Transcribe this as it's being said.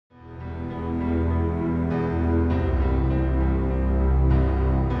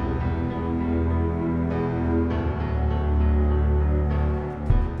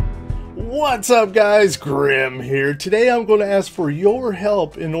What's up guys, Grim here. Today I'm going to ask for your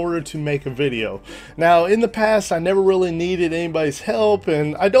help in order to make a video. Now in the past I never really needed anybody's help,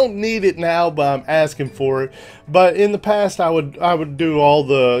 and I don't need it now, but I'm asking for it. But in the past I would do all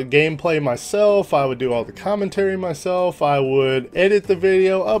the gameplay myself, I would do all the commentary myself, I would edit the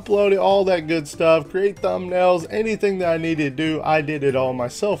video, upload it, all that good stuff, create thumbnails, anything that I needed to do, I did it all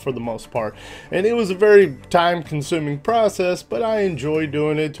myself for the most part. And it was a very time consuming process, but I enjoy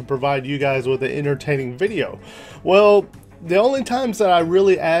doing it to provide you guys with an entertaining video. Well, the only times that I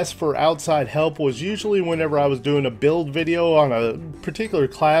really asked for outside help was usually whenever I was doing a build video on a particular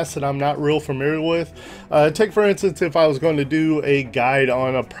class that I'm not real familiar with. Take for instance, if I was going to do a guide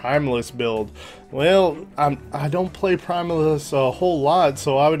on a Primalist build. Well, I don't play Primalist a whole lot,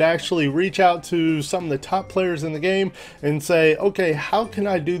 so I would actually reach out to some of the top players in the game and say, okay, how can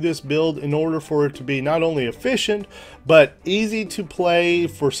I do this build in order for it to be not only efficient, but easy to play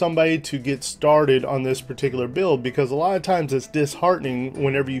for somebody to get started on this particular build? Because a lot of times it's disheartening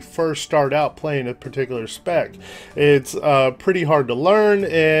whenever you first start out playing a particular spec. It's pretty hard to learn,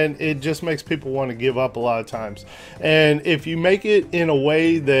 and it just makes people want to give up a lot of times. And if you make it in a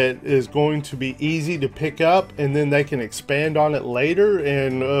way that is going to be easy to pick up, and then they can expand on it later,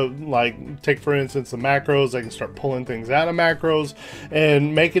 and like take for instance the macros, they can start pulling things out of macros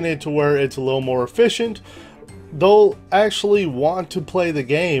and making it to where it's a little more efficient, they'll actually want to play the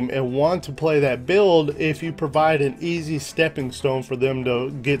game and want to play that build if you provide an easy stepping stone for them to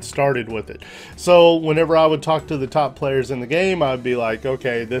get started with it. So whenever I would talk to the top players in the game, I'd be like,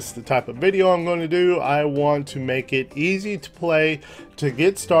 okay, this is the type of video I'm going to do. I want to make it easy to play to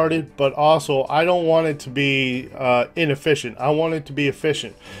get started, but also I don't want it to be inefficient. I want it to be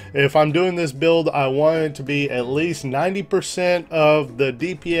efficient. If I'm doing this build, I want it to be at least 90% of the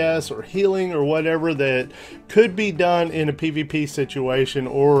DPS or healing or whatever that could be done in a PvP situation,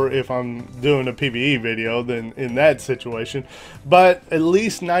 or if I'm doing a PvE video, then in that situation, but at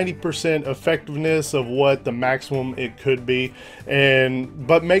least 90% effectiveness of what the maximum it could be,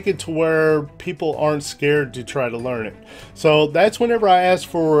 but make it to where people aren't scared to try to learn it. So that's whenever I ask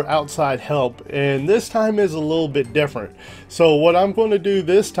for outside help, and this time is a little bit different. So what I'm going to do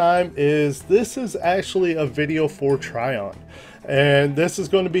this time is, this is actually a video for Trion. And this is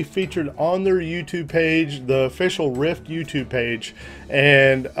going to be featured on their YouTube page, the official Rift YouTube page.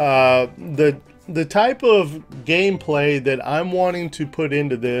 And the type of gameplay that I'm wanting to put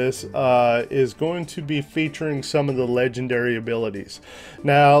into this is going to be featuring some of the legendary abilities.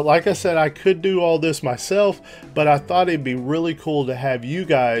 Now, like I said, I could do all this myself, but I thought it'd be really cool to have you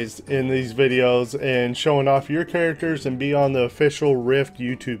guys in these videos and showing off your characters and be on the official Rift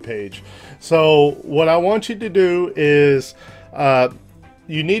YouTube page. So what I want you to do is,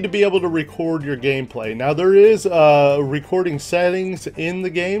 you need to be able to record your gameplay. Now there is recording settings in the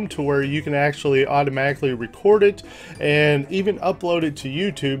game to where you can actually automatically record it and even upload it to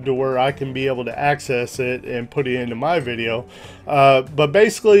YouTube to where I can be able to access it and put it into my video. But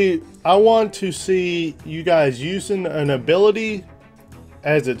basically I want to see you guys using an ability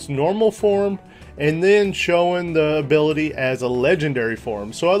as its normal form, and then showing the ability as a legendary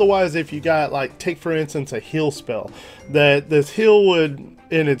form. So otherwise, if you got, like, take for instance a heal spell, that this heal would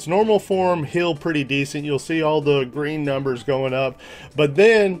in its normal form heal pretty decent, you'll see all the green numbers going up, but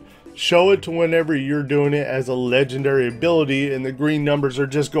then show it to whenever you're doing it as a legendary ability and the green numbers are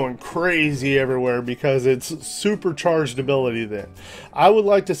just going crazy everywhere because it's supercharged ability. Then I would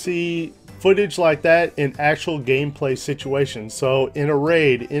like to see footage like that in actual gameplay situations. So in a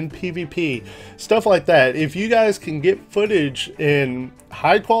raid, in PvP, stuff like that. If you guys can get footage in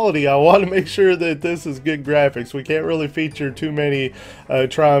high quality, I want to make sure that this is good graphics. We can't really feature too many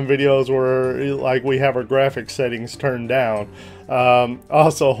Trion videos where like we have our graphics settings turned down.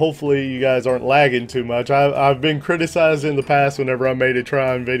 Also, hopefully you guys aren't lagging too much. I've been criticized in the past whenever I made a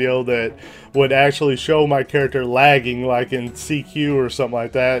Trion video that would actually show my character lagging, like in CQ or something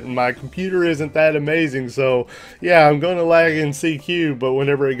like that, and my computer isn't that amazing, so yeah, I'm going to lag in CQ, but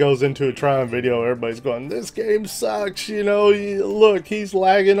whenever it goes into a Trion video, everybody's going, this game sucks, you know, look, he's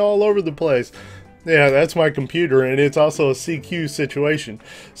lagging all over the place. Yeah, that's my computer, and it's also a CQ situation.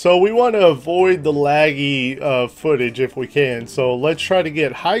 So we want to avoid the laggy footage if we can. So let's try to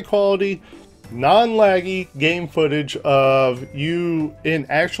get high quality, non-laggy game footage of you in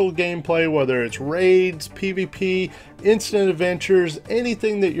actual gameplay, whether it's raids, PvP, instant adventures,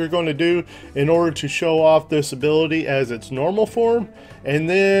 anything that you're going to do in order to show off this ability as its normal form, and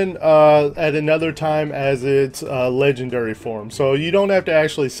then at another time as its legendary form. So you don't have to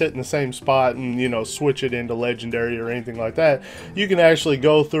actually sit in the same spot and, you know, switch it into legendary or anything like that. You can actually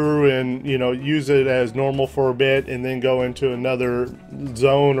go through and, you know, use it as normal for a bit and then go into another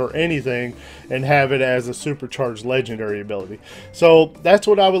zone or anything and have it as a supercharged legendary ability. So that's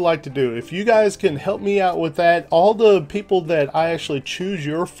what I would like to do. If you guys can help me out with that, all the people that I actually choose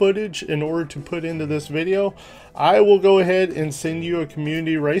your footage in order to put into this video, I will go ahead and send you a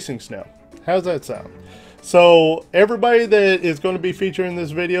community racing snail. How's that sound? So everybody that is going to be featured in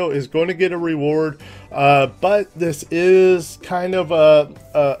this video is going to get a reward, but this is kind of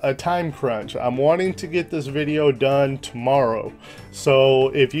a time crunch. I'm wanting to get this video done tomorrow. So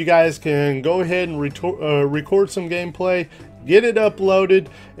if you guys can go ahead and record some gameplay, get it uploaded,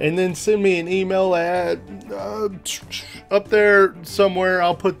 and then send me an email at up there somewhere.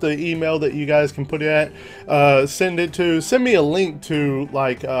 I'll put the email that you guys can put it at. Send me a link to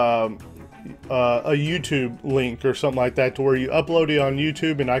like a YouTube link or something like that, to where you upload it on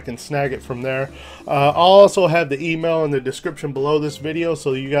YouTube and I can snag it from there. I'll also have the email in the description below this video,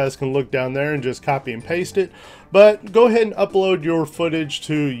 so you guys can look down there and just copy and paste it. But go ahead and upload your footage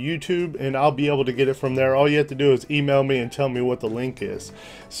to YouTube and I'll be able to get it from there. All you have to do is email me and tell me what the link is.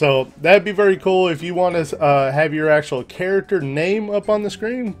 So that'd be very cool. If you want to have your actual character name up on the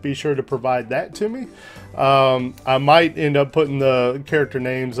screen, be sure to provide that to me. I might end up putting the character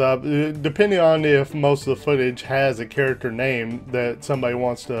names up, depending on if most of the footage has a character name that somebody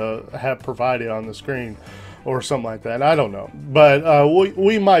wants to have provided on the screen or something like that. I don't know, but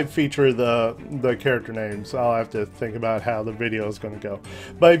we might feature the character names. I'll have to think about how the video is going to go.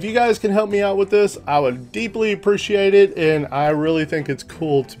 But if you guys can help me out with this, I would deeply appreciate it, and I really think it's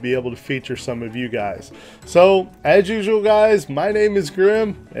cool to be able to feature some of you guys. So as usual guys, my name is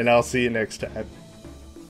Grim, and I'll see you next time.